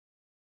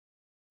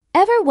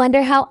Ever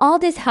wonder how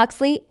Aldous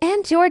Huxley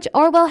and George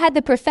Orwell had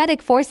the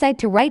prophetic foresight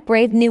to write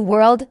Brave New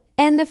World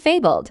and the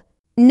fabled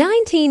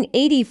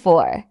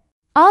 1984?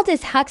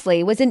 Aldous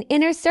Huxley was an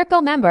inner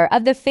circle member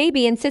of the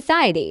Fabian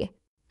Society,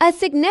 a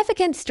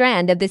significant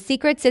strand of the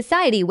secret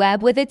society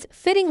web with its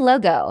fitting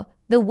logo,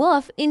 the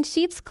wolf in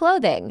sheep's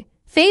clothing.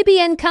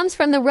 Fabian comes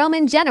from the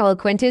Roman general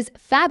Quintus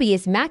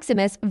Fabius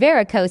Maximus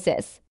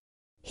Vericosus.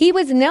 He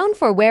was known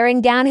for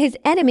wearing down his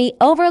enemy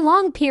over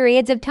long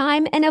periods of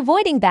time and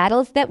avoiding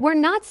battles that were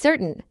not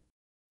certain.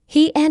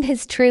 He and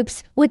his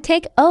troops would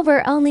take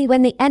over only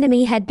when the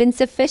enemy had been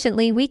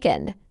sufficiently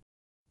weakened.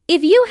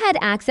 If you had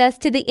access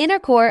to the inner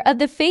core of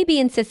the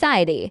Fabian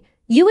Society,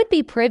 you would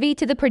be privy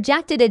to the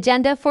projected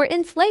agenda for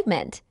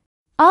enslavement.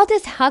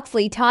 Aldous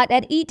Huxley taught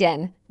at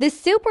Eton, the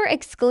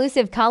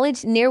super-exclusive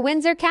college near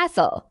Windsor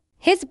Castle.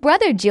 His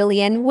brother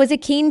Julian was a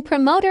keen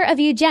promoter of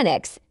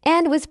eugenics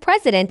and was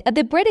president of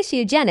the British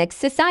Eugenics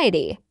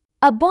Society.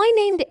 A boy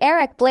named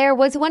Eric Blair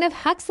was one of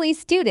Huxley's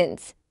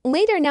students,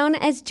 later known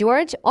as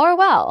George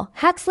Orwell.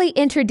 Huxley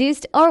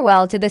introduced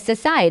Orwell to the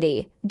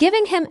society,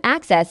 giving him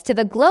access to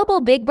the global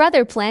Big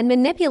Brother plan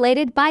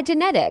manipulated by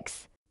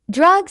genetics,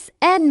 drugs,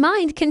 and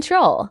mind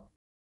control.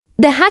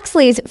 The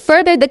Huxleys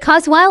furthered the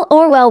cause while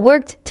Orwell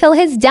worked till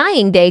his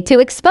dying day to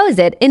expose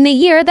it in the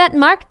year that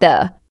marked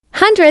the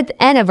 100th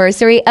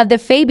anniversary of the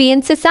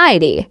Fabian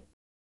Society.